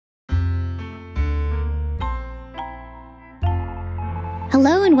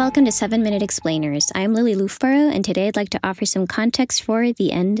Hello and welcome to 7-Minute Explainers. I'm Lily Loofborough, and today I'd like to offer some context for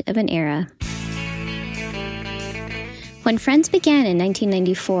the end of an era. When Friends began in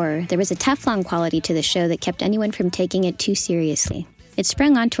 1994, there was a Teflon quality to the show that kept anyone from taking it too seriously. It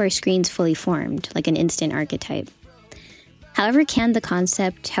sprung onto our screens fully formed, like an instant archetype. However canned the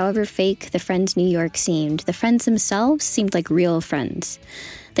concept, however fake the Friends New York seemed, the Friends themselves seemed like real friends.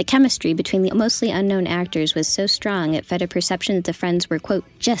 The chemistry between the mostly unknown actors was so strong it fed a perception that the Friends were, quote,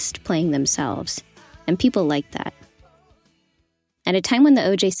 just playing themselves. And people liked that. At a time when the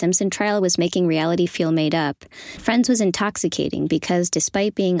O.J. Simpson trial was making reality feel made up, Friends was intoxicating because,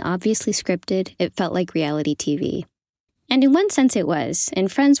 despite being obviously scripted, it felt like reality TV. And in one sense it was. In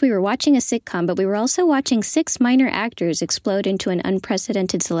Friends, we were watching a sitcom, but we were also watching 6 minor actors explode into an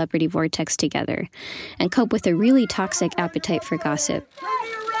unprecedented celebrity vortex together and cope with a really toxic appetite for gossip.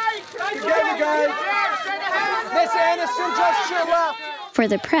 Together, guys. Miss Aniston, just chill up. For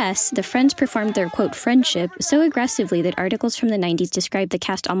the press, the Friends performed their, quote, friendship so aggressively that articles from the 90s described the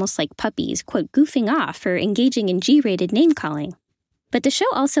cast almost like puppies, quote, goofing off or engaging in G-rated name-calling. But the show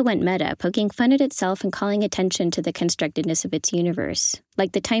also went meta, poking fun at itself and calling attention to the constructedness of its universe,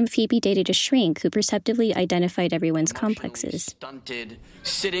 like the time Phoebe dated a shrink who perceptively identified everyone's complexes. Stunted,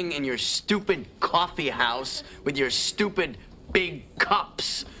 sitting in your stupid coffee house with your stupid big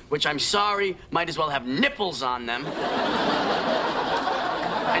cups, which I'm sorry, might as well have nipples on them. And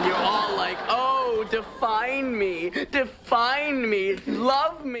you're all like, oh, define me,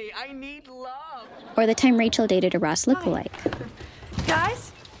 love me, I need love. Or the time Rachel dated a Ross lookalike.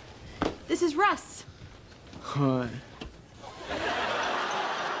 Guys, this is Russ. Hi.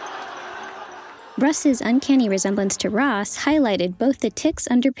 Russ's uncanny resemblance to Ross highlighted both the tics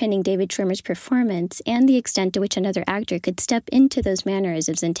underpinning David Schwimmer's performance and the extent to which another actor could step into those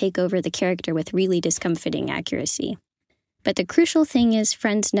mannerisms and take over the character with really discomfiting accuracy. But the crucial thing is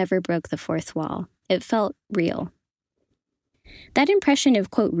Friends never broke the fourth wall. It felt real. That impression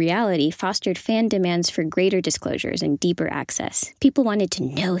of, quote, reality fostered fan demands for greater disclosures and deeper access. People wanted to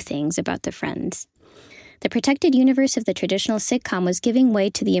know things about the Friends. The protected universe of the traditional sitcom was giving way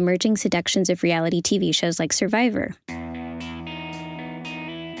to the emerging seductions of reality TV shows like Survivor. And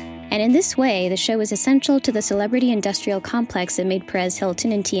in this way, the show was essential to the celebrity industrial complex that made Perez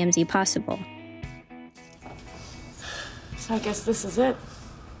Hilton and TMZ possible. So I guess this is it.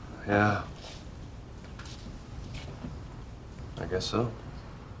 Yeah. I guess so.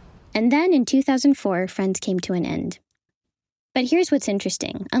 And then in 2004, Friends came to an end. But here's what's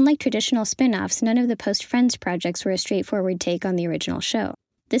interesting. Unlike traditional spin-offs, none of the post-Friends projects were a straightforward take on the original show.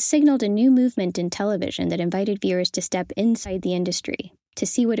 This signaled a new movement in television that invited viewers to step inside the industry, to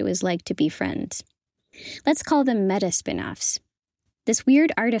see what it was like to be Friends. Let's call them meta spin-offs. This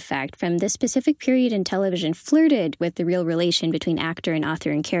weird artifact from this specific period in television flirted with the real relation between actor and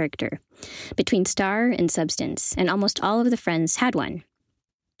author and character, between star and substance, and almost all of the Friends had one.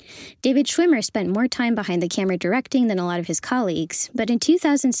 David Schwimmer spent more time behind the camera directing than a lot of his colleagues, but in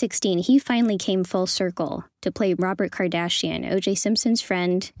 2016 he finally came full circle to play Robert Kardashian, O.J. Simpson's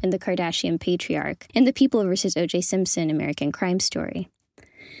friend and the Kardashian patriarch, in the People vs. O.J. Simpson American Crime Story.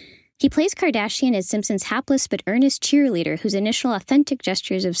 He plays Kardashian as Simpson's hapless but earnest cheerleader whose initial authentic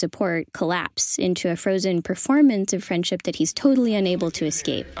gestures of support collapse into a frozen performance of friendship that he's totally unable to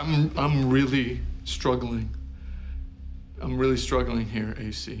escape. I'm really struggling. I'm really struggling here,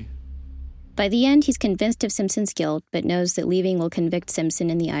 AC. By the end, he's convinced of Simpson's guilt, but knows that leaving will convict Simpson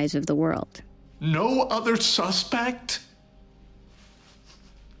in the eyes of the world. No other suspect?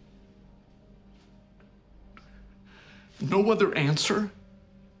 No other answer?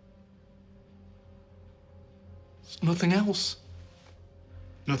 Nothing else.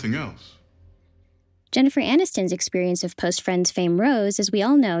 Nothing else. Jennifer Aniston's experience of post-Friends fame rose, as we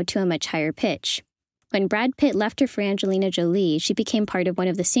all know, to a much higher pitch. When Brad Pitt left her for Angelina Jolie, she became part of one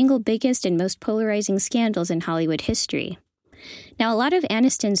of the single biggest and most polarizing scandals in Hollywood history. Now, a lot of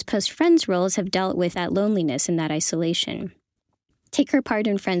Aniston's post-Friends roles have dealt with that loneliness and that isolation. Take her part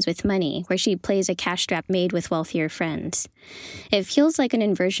in Friends with Money, where she plays a cash-strapped maid with wealthier friends. It feels like an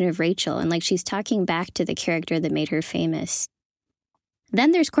inversion of Rachel and like she's talking back to the character that made her famous.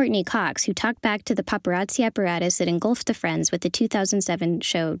 Then there's Courtney Cox, who talked back to the paparazzi apparatus that engulfed the Friends with the 2007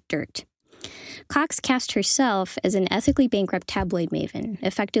 show Dirt. Cox cast herself as an ethically bankrupt tabloid maven,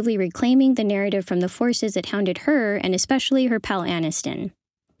 effectively reclaiming the narrative from the forces that hounded her and especially her pal Aniston.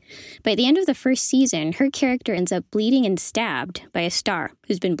 By the end of the first season, her character ends up bleeding and stabbed by a star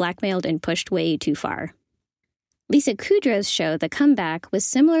who's been blackmailed and pushed way too far. Lisa Kudrow's show, The Comeback, was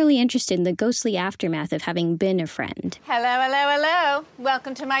similarly interested in the ghostly aftermath of having been a friend. Hello, hello, hello.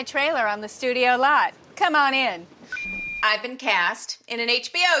 Welcome to my trailer on the studio lot. Come on in. I've been cast in an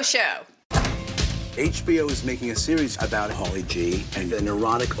HBO show. HBO is making a series about Holly G and an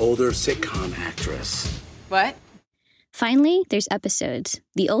erotic older sitcom actress. What? Finally, there's Episodes,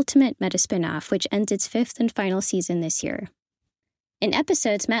 the ultimate meta spin-off, which ends its 5th and final season this year. In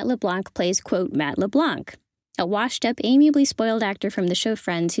Episodes, Matt LeBlanc plays, quote, Matt LeBlanc, a washed-up, amiably spoiled actor from the show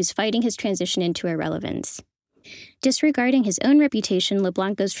Friends who's fighting his transition into irrelevance. Disregarding his own reputation,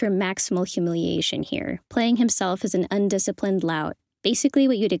 LeBlanc goes for maximal humiliation here, playing himself as an undisciplined lout, basically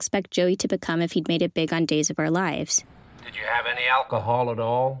what you'd expect Joey to become if he'd made it big on Days of Our Lives. Did you have any alcohol at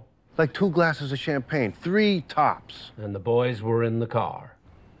all? Like 2 glasses of champagne, 3 tops. And the boys were in the car.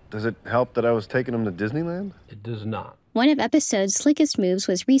 Does it help that I was taking them to Disneyland? It does not. One of Episode's slickest moves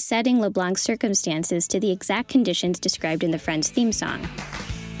was resetting LeBlanc's circumstances to the exact conditions described in the Friends theme song.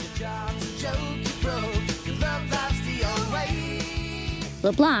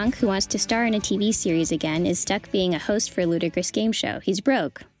 LeBlanc, who wants to star in a TV series again, is stuck being a host for a ludicrous game show. He's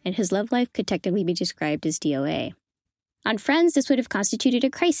broke, and his love life could technically be described as DOA. On Friends, this would have constituted a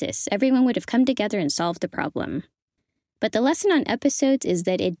crisis. Everyone would have come together and solved the problem. But the lesson on Episodes is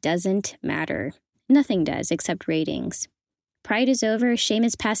that it doesn't matter. Nothing does, except ratings. Pride is over, shame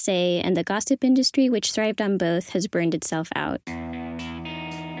is passé, and the gossip industry, which thrived on both, has burned itself out.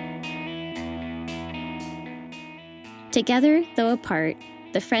 Together, though apart,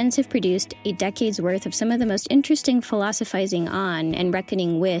 the Friends have produced a decade's worth of some of the most interesting philosophizing on and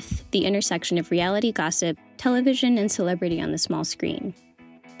reckoning with the intersection of reality gossip, television, and celebrity on the small screen.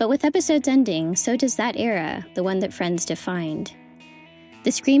 But with Episodes ending, so does that era, the one that Friends defined.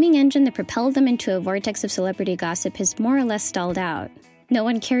 The screaming engine that propelled them into a vortex of celebrity gossip has more or less stalled out. No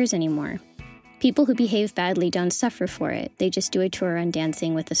one cares anymore. People who behave badly don't suffer for it. They just do a tour on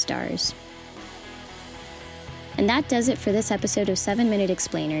Dancing with the Stars. And that does it for this episode of 7-Minute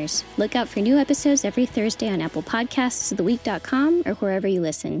Explainers. Look out for new episodes every Thursday on Apple Podcasts, theweek.com, or wherever you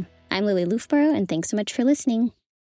listen. I'm Lily Loofborough, and thanks so much for listening.